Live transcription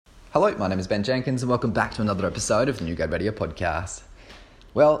Hello, my name is Ben Jenkins and welcome back to another episode of the New Grad Radio podcast.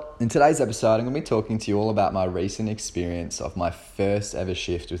 Well, in today's episode, I'm going to be talking to you all about my recent experience of my first ever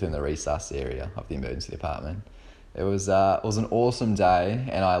shift within the resus area of the emergency department. It was an awesome day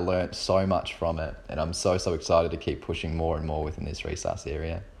and I learnt so much from it, and I'm so excited to keep pushing more and more within this resus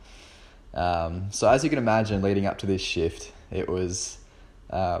area. So as you can imagine, leading up to this shift, it was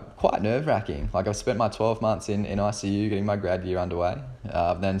quite nerve-wracking. Like, I've spent my 12 months in ICU getting my grad year underway.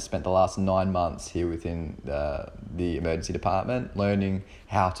 I've then spent the last 9 months here within the emergency department learning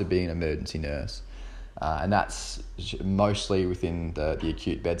how to be an emergency nurse. And that's mostly within the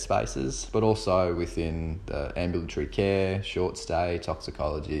acute bed spaces, but also within the ambulatory care, short stay,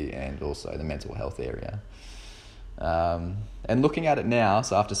 toxicology, and also the mental health area. And looking at it now,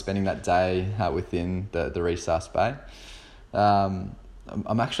 so after spending that day within the resus bay,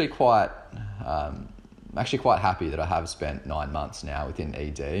 I'm actually quite happy that I have spent 9 months now within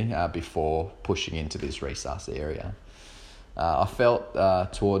ED before pushing into this resus area. I felt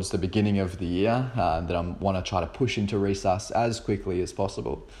towards the beginning of the year that I want to try to push into resus as quickly as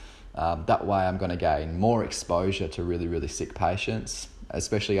possible. That way I'm going to gain more exposure to really sick patients,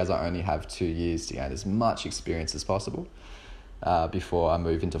 especially as I only have 2 years to gain as much experience as possible before I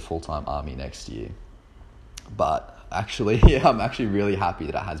move into full-time army next year. But actually, I'm actually really happy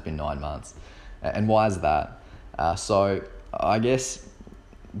that it has been 9 months. And why is that? So I guess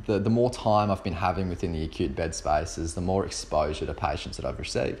the more time I've been having within the acute bed spaces, the more exposure to patients that I've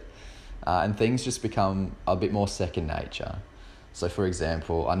received. And things just become a bit more second nature. So for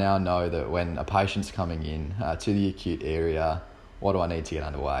example, I now know that when a patient's coming in to the acute area, what do I need to get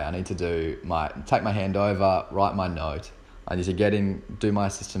underway? I need to take my hand over, write my note. I need to get in, do my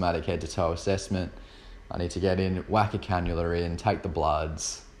systematic head-to-toe assessment. I need to get in, whack a cannula in, take the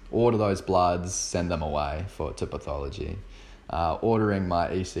bloods, order those bloods, send them away to pathology. Ordering my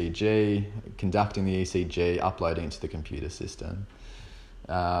ECG, conducting the ECG, uploading it to the computer system.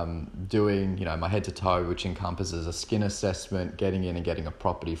 Doing, my head to toe, which encompasses a skin assessment, getting in and getting a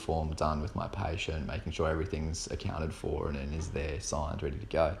property form done with my patient, making sure everything's accounted for and is there, signed, ready to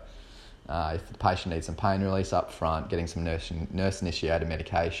go. If the patient needs some pain release up front, getting some nurse-initiated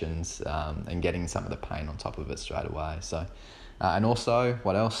medications and getting some of the pain on top of it straight away. So, and also,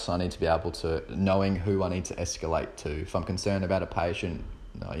 what else? I need to be able to, knowing who I need to escalate to. If I'm concerned about a patient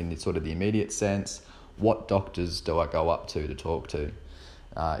in the immediate sense, what doctors do I go up to talk to?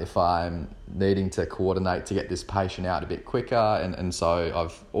 If I'm needing to coordinate to get this patient out a bit quicker, and so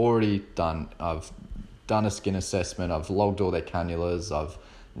I've done a skin assessment, I've logged all their cannulas, I've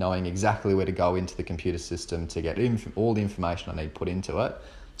knowing exactly where to go into the computer system to get all the information I need put into it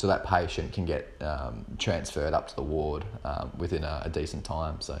so that patient can get transferred up to the ward within a decent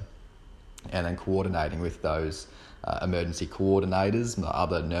time. So, and then coordinating with those emergency coordinators, the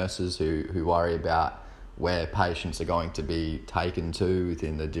other nurses who worry about where patients are going to be taken to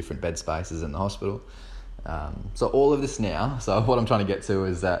within the different bed spaces in the hospital. So all of this now, so what I'm trying to get to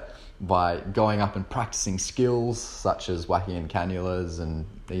is that by going up and practicing skills such as whacking in cannulas and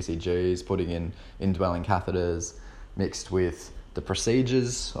ECGs, putting in indwelling catheters, mixed with the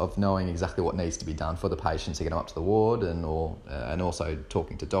procedures of knowing exactly what needs to be done for the patient to get them up to the ward, and also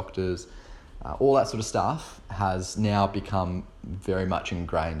talking to doctors, all that sort of stuff has now become very much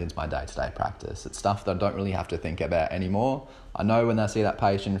ingrained into my day-to-day practice. It's stuff that I don't really have to think about anymore. I know when I see that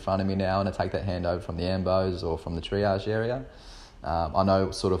patient in front of me now and I take that hand over from the ambos or from the triage area, I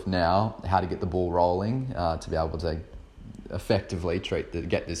know sort of now how to get the ball rolling to be able to effectively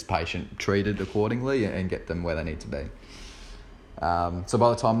get this patient treated accordingly and get them where they need to be. So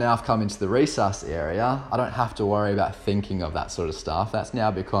by the time now I've come into the resus area, I don't have to worry about thinking of that sort of stuff. That's now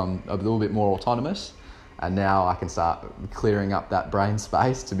become a little bit more autonomous, and now I can start clearing up that brain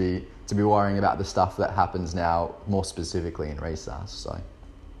space to be worrying about the stuff that happens now more specifically in resus. So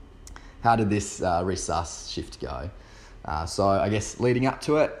how did this resus shift go? So I guess leading up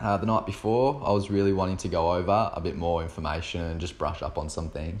to it, the night before, I was really wanting to go over a bit more information and just brush up on some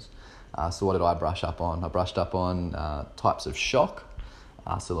things. So what did I brush up on? I brushed up on types of shock.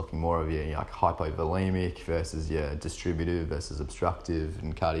 So looking more of your hypovolemic versus your distributive versus obstructive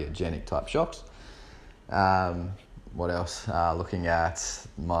and cardiogenic type shocks. What else? Looking at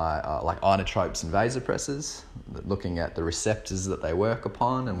my inotropes and vasopressors, looking at the receptors that they work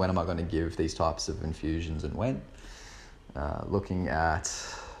upon and when am I going to give these types of infusions and when. Looking at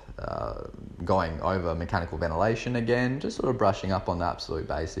going over mechanical ventilation again, just sort of brushing up on the absolute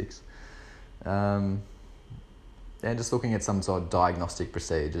basics. And just looking at some sort of diagnostic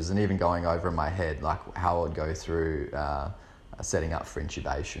procedures and even going over in my head, like how I'd go through setting up for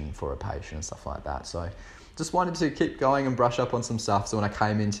intubation for a patient and stuff like that. So just wanted to keep going and brush up on some stuff. So when I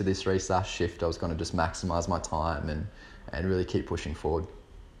came into this resus shift, I was going to just maximise my time and really keep pushing forward.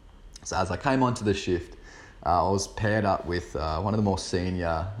 So as I came onto the shift, I was paired up with one of the more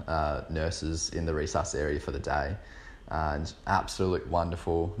senior nurses in the resus area for the day. And absolute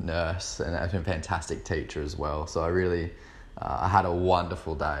wonderful nurse and a fantastic teacher as well. So I had a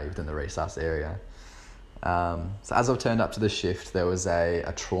wonderful day within the resus area. So as I've turned up to the shift, there was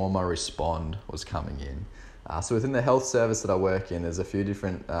a trauma respond was coming in. So within the health service that I work in, there's a few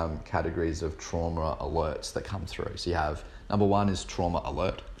different categories of trauma alerts that come through. So you have, number one is trauma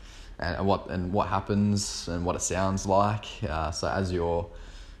alert, and what happens and what it sounds like. So as you're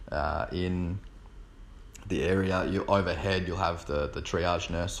in the area, overhead, you'll have the triage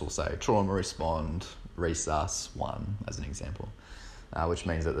nurse will say trauma respond, resus 1 as an example, which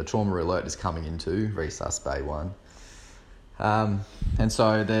means that the trauma alert is coming into resus bay 1. And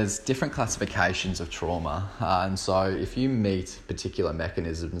so there's different classifications of trauma. And so if you meet particular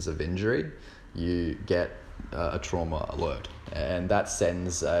mechanisms of injury, you get a trauma alert. And that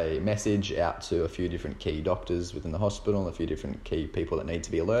sends a message out to a few different key doctors within the hospital, a few different key people that need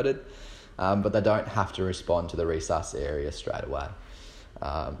to be alerted. But they don't have to respond to the resus area straight away.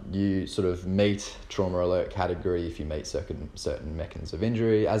 You sort of meet trauma alert category if you meet certain mechanisms of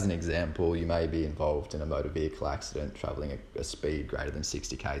injury. As an example, you may be involved in a motor vehicle accident travelling a speed greater than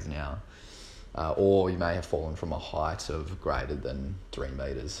 60 k's an hour. Or you may have fallen from a height of greater than 3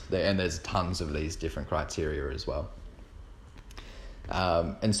 metres. And there's tons of these different criteria as well.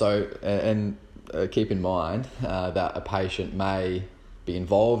 Keep in mind that a patient may be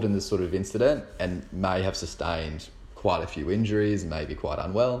involved in this sort of incident and may have sustained quite a few injuries, may be quite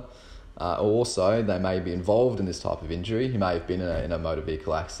unwell. Also, they may be involved in this type of injury. You may have been in a motor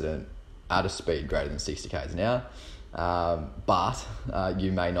vehicle accident at a speed greater than 60 k's an hour, but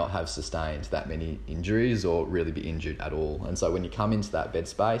you may not have sustained that many injuries or really be injured at all. And so when you come into that bed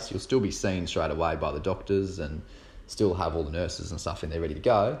space, you'll still be seen straight away by the doctors and still have all the nurses and stuff in there ready to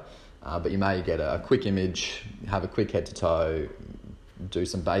go. But you may get a quick image, have a quick head to toe, do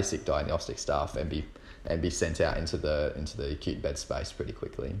some basic diagnostic stuff and be sent out into the acute bed space pretty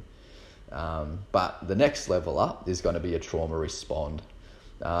quickly. But the next level up is going to be a trauma respond.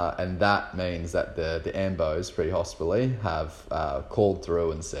 And that means that the AMBOs pre-hospitally have called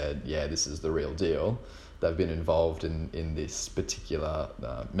through and said, yeah, this is the real deal. They've been involved in this particular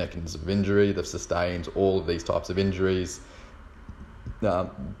mechanism of injury. They've sustained all of these types of injuries.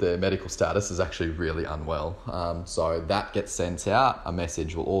 Their medical status is actually really unwell. So that gets sent out. A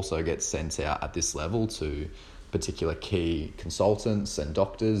message will also get sent out at this level to particular key consultants and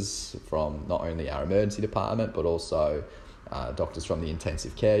doctors from not only our emergency department, but also doctors from the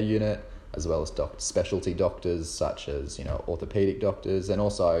intensive care unit, as well as specialty doctors such as orthopedic doctors, and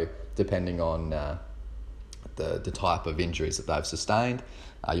also depending on the type of injuries that they've sustained.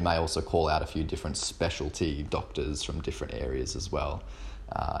 You may also call out a few different specialty doctors from different areas as well.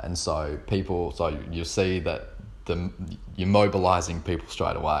 And so you'll see that you're mobilising people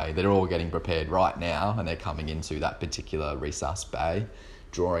straight away. They're all getting prepared right now and they're coming into that particular resus bay,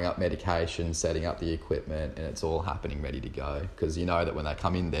 drawing up medication, setting up the equipment, and it's all happening ready to go. Because you know that when they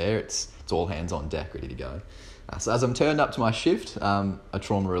come in there, it's all hands on deck ready to go. So as I'm turned up to my shift, a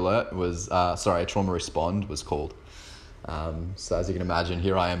trauma respond was called. So as you can imagine,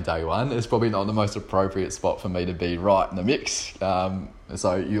 here I am day one. It's probably not the most appropriate spot for me to be right in the mix.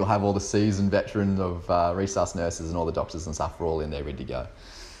 So you'll have all the seasoned veterans of resus nurses and all the doctors and stuff are all in there ready to go.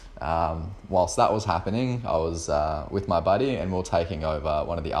 Whilst that was happening, I was with my buddy and we were taking over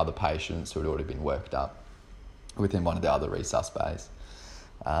one of the other patients who had already been worked up within one of the other resus bays.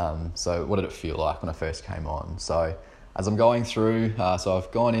 So what did it feel like when I first came on? So as I'm going through, so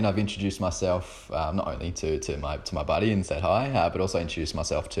I've gone in, I've introduced myself not only to my buddy and said hi, but also introduced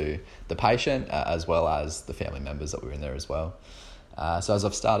myself to the patient as well as the family members that were in there as well. So as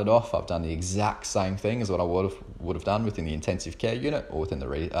I've started off, I've done the exact same thing as what I would have done within the intensive care unit or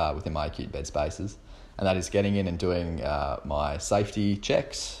within my acute bed spaces, and that is getting in and doing my safety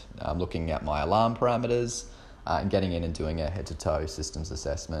checks, looking at my alarm parameters, and getting in and doing a head-to-toe systems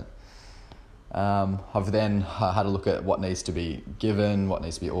assessment. I've then had a look at what needs to be given, what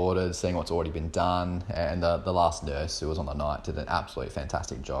needs to be ordered, seeing what's already been done, and the last nurse who was on the night did an absolutely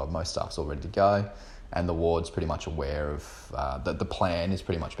fantastic job. Most stuff's all ready to go, and the ward's pretty much aware of that the plan is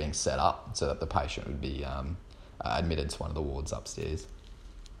pretty much being set up so that the patient would be admitted to one of the wards upstairs.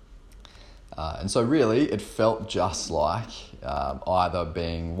 And so really it felt just like either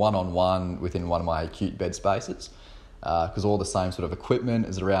being one-on-one within one of my acute bed spaces, because all the same sort of equipment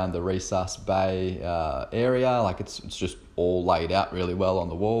is around the resus bay area. Like it's just all laid out really well on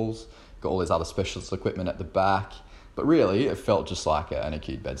the walls. got all these other specialist equipment at the back. But really, it felt just like an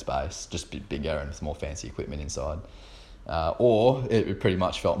acute bed space, just a bit bigger and with more fancy equipment inside. Or it pretty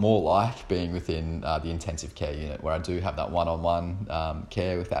much felt more like being within the intensive care unit, where I do have that one-on-one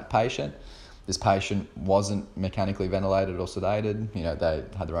care with that patient. This patient wasn't mechanically ventilated or sedated.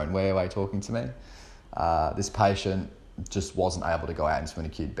 They had their own way talking to me. This patient just wasn't able to go out into an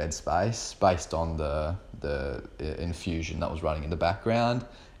acute bed space based on the infusion that was running in the background,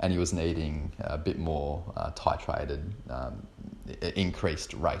 and he was needing a bit more titrated,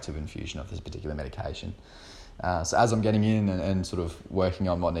 increased rate of infusion of this particular medication. So as I'm getting in and sort of working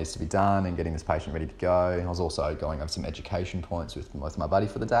on what needs to be done and getting this patient ready to go, I was also going over some education points with my buddy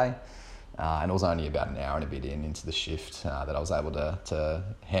for the day. And it was only about an hour and a bit into the shift that I was able to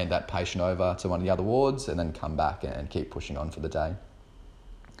hand that patient over to one of the other wards and then come back and keep pushing on for the day.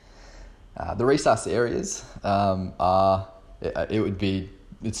 The resus areas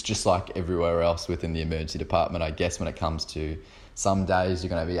it's just like everywhere else within the emergency department, I guess, when it comes to some days you're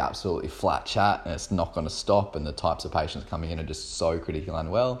going to be absolutely flat chat and it's not going to stop, and the types of patients coming in are just so critical and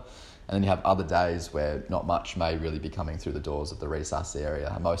unwell. And then you have other days where not much may really be coming through the doors of the resus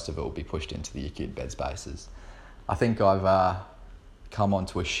area. Most of it will be pushed into the acute bed spaces. I think I've come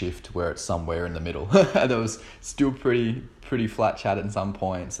onto a shift where it's somewhere in the middle. There was still pretty flat chat at some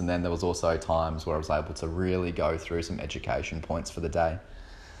points, and then there was also times where I was able to really go through some education points for the day.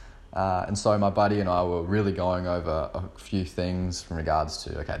 And so my buddy and I were really going over a few things in regards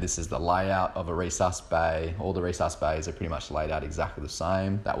to, okay, this is the layout of a resus bay. All the resus bays are pretty much laid out exactly the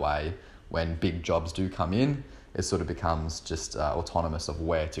same. That way, when big jobs do come in, it sort of becomes just autonomous of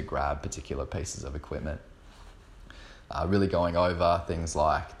where to grab particular pieces of equipment. Really going over things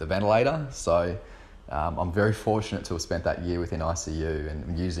like the ventilator. So I'm very fortunate to have spent that year within ICU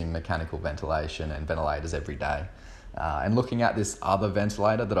and using mechanical ventilation and ventilators every day. And looking at this other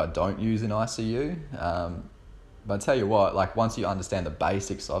ventilator that I don't use in ICU, but I tell you what, like once you understand the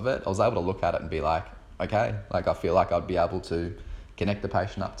basics of it, I was able to look at it and be like, okay, like I feel like I'd be able to connect the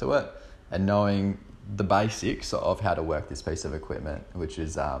patient up to it, and knowing the basics of how to work this piece of equipment, which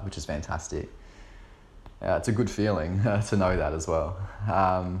is fantastic. It's a good feeling to know that as well.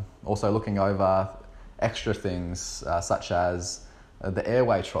 Also looking over extra things such as the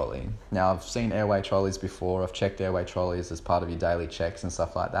airway trolley. Now, I've seen airway trolleys before. I've checked airway trolleys as part of your daily checks and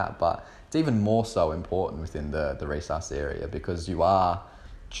stuff like that, but it's even more so important within the resus area, because you are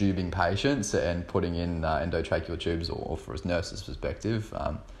tubing patients and putting in endotracheal tubes, or from a nurse's perspective,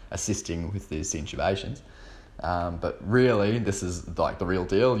 assisting with these intubations. But really, this is like the real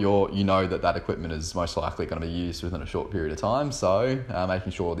deal. You know that equipment is most likely going to be used within a short period of time, so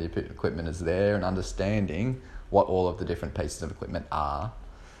making sure the equipment is there and understanding what all of the different pieces of equipment are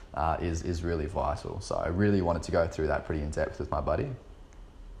is really vital. So I really wanted to go through that pretty in depth with my buddy.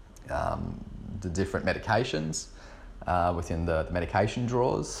 The different medications within the medication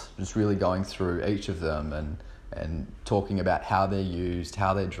drawers, just really going through each of them and talking about how they're used,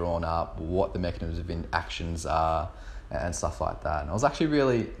 how they're drawn up, what the mechanisms of actions are, and stuff like that. And I was actually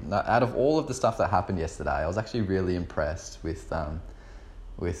really, out of all of the stuff that happened yesterday, I was actually really impressed with how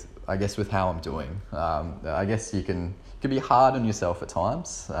I'm doing. I guess you can be hard on yourself at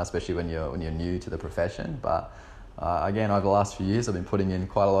times, especially when you're new to the profession. But again, over the last few years, I've been putting in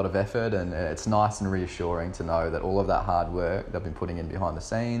quite a lot of effort, and it's nice and reassuring to know that all of that hard work that I've been putting in behind the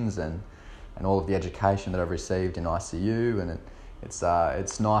scenes and all of the education that I've received in ICU, and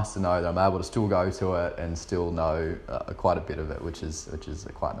it's nice to know that I'm able to still go to it and still know quite a bit of it, which is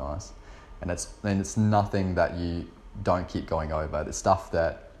quite nice. And it's nothing that you don't keep going over. The stuff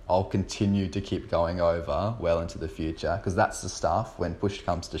that I'll continue to keep going over well into the future, because that's the stuff, when push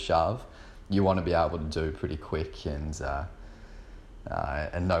comes to shove, you want to be able to do pretty quick and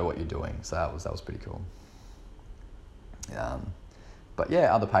know what you're doing. So that was pretty cool. But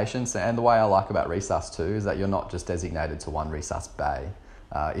yeah, other patients, and the way I like about resus too is that you're not just designated to one resus bay.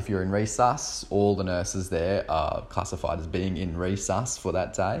 If you're in resus, all the nurses there are classified as being in resus for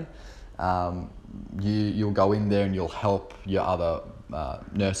that day. You'll go in there and you'll help your other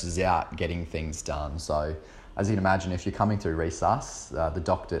nurses out getting things done. So as you can imagine, if you're coming through resus, the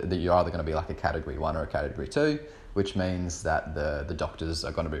doctor, that you're either going to be like a category 1 or a category 2, which means that the doctors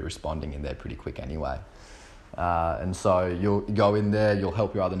are going to be responding in there pretty quick anyway. And so you'll go in there, you'll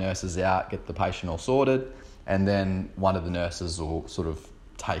help your other nurses out, get the patient all sorted, and then one of the nurses will sort of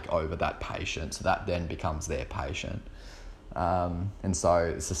take over that patient, so that then becomes their patient. And so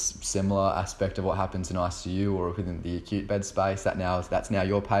it's a similar aspect of what happens in ICU or within the acute bed space. That's now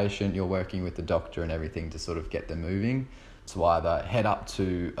your patient. You're working with the doctor and everything to sort of get them moving to either head up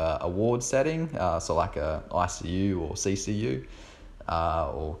to a ward setting, so like a ICU or CCU,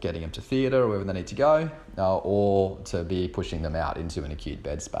 or getting them to theatre or wherever they need to go, or to be pushing them out into an acute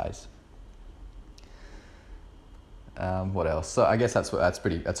bed space. What else? So I guess that's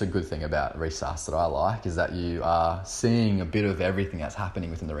a good thing about resus that I like, is that you are seeing a bit of everything that's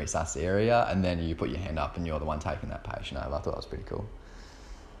happening within the resus area, and then you put your hand up and you're the one taking that patient over. I thought that was pretty cool.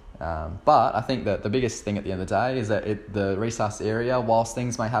 But I think that the biggest thing at the end of the day is that the resus area, whilst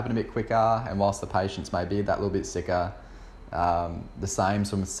things may happen a bit quicker and whilst the patients may be that little bit sicker, the same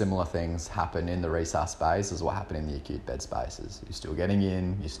sort of similar things happen in the resus space as what happened in the acute bed spaces. You're still getting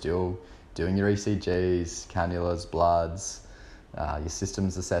in, you're still doing your ECGs, cannulas, bloods, your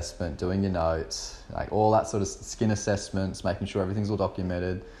systems assessment, doing your notes, like all that sort of skin assessments, making sure everything's all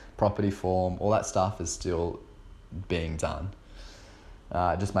documented, property form, all that stuff is still being done.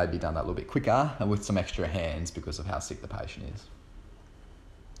 It just may be done that little bit quicker and with some extra hands because of how sick the patient is.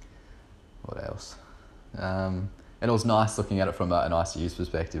 What else? And it was nice looking at it from an ICU's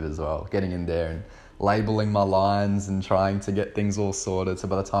perspective as well, getting in there and labelling my lines and trying to get things all sorted. So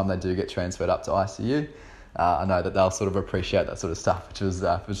by the time they do get transferred up to ICU, I know that they'll sort of appreciate that sort of stuff,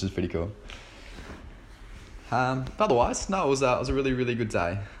 which is pretty cool. But otherwise, no, it was a really, really good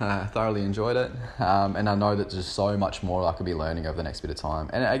day. I thoroughly enjoyed it. And I know that there's so much more I could be learning over the next bit of time.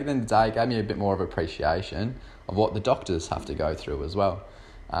 And at the end of the day, it gave me a bit more of appreciation of what the doctors have to go through as well.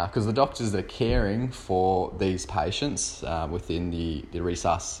 Because the doctors that are caring for these patients within the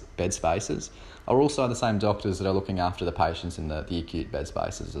resus bed spaces are also the same doctors that are looking after the patients in the acute bed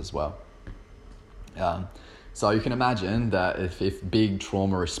spaces as well. So you can imagine that if big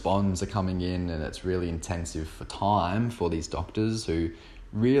trauma responds are coming in and it's really intensive for time for these doctors who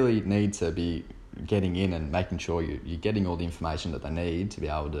really need to be getting in and making sure you're getting all the information that they need to be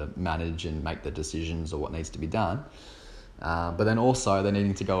able to manage and make the decisions of what needs to be done. But then also they're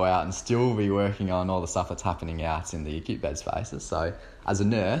needing to go out and still be working on all the stuff that's happening out in the acute bed spaces. So as a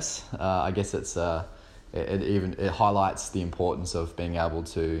nurse, I guess it highlights the importance of being able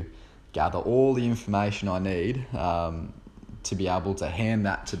to gather all the information I need to be able to hand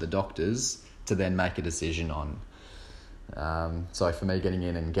that to the doctors to then make a decision on. So for me, getting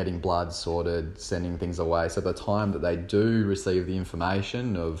in and getting blood sorted, sending things away, so by the time that they do receive the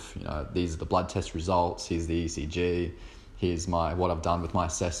information of, these are the blood test results, here's the ECG, here's what I've done with my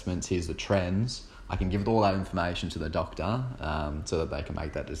assessments, here's the trends, I can give all that information to the doctor so that they can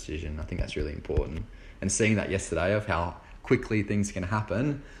make that decision. I think that's really important. And seeing that yesterday of how quickly things can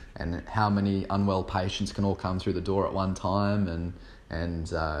happen and how many unwell patients can all come through the door at one time,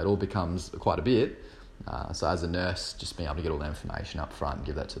 and it all becomes quite a bit. So as a nurse, just being able to get all the information up front and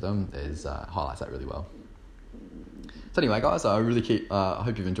give that to them highlights that really well. So anyway, guys, I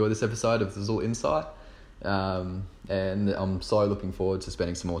hope you've enjoyed this episode of This Is All Insight. And I'm so looking forward to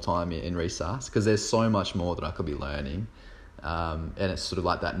spending some more time in resus because there's so much more that I could be learning. And it's sort of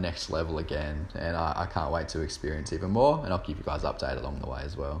like that next level again, and I can't wait to experience even more, and I'll keep you guys updated along the way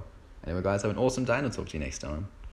as well. Anyway, guys, have an awesome day, and I'll talk to you next time.